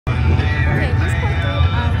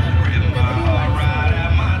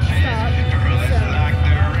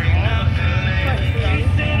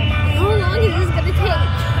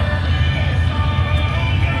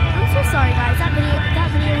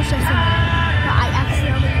just a minute, but I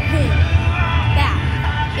accidentally hit that.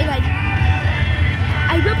 And like,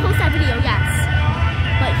 I will post that video, yes.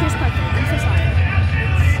 But here's part 3. I'm so sorry.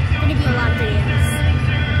 It's gonna be a lot of videos.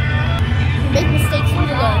 You make mistakes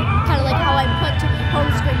when you learn. Kind of like how I put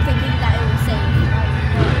home screen thinking that it was safe.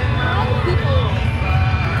 People.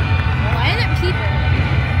 Why are there people?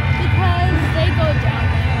 Because they go down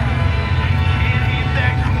there.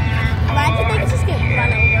 Imagine they just get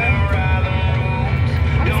run over.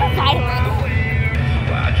 I'm so violent.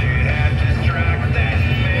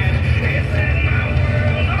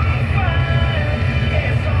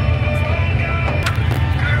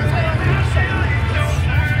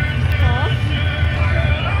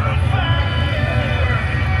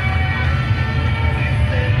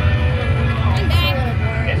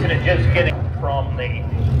 Incident just getting from the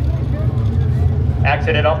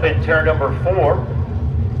accident up in turn number 4.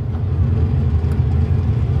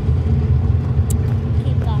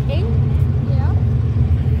 Keep talking. Yeah.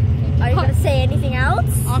 Are you gonna say anything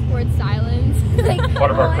else? Awkward silence.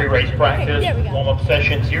 Part of our pre-race practice, Okay, there we go. warm-up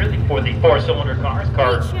sessions here for the 4-cylinder cars.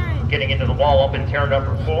 Cars getting into the wall up in turn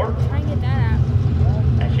number 4. Try and get that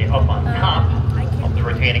out. Actually up on top of the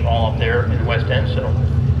retaining wall up there in the west end, so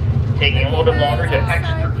taking a little bit longer to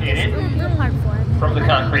extricate it from the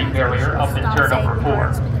concrete barrier up in turn number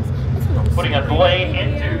 4. Putting a delay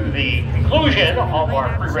into the conclusion of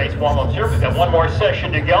our pre-race warm-ups here. We've got one more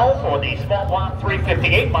session to go for the small block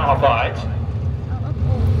 358 modifieds.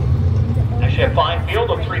 Actually a fine field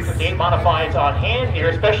of 358 modifieds on hand here,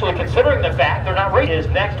 especially considering the fact they're not racing is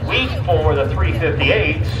next week for the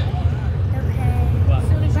 358s.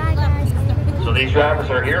 So these drivers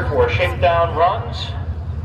are here for shakedown runs.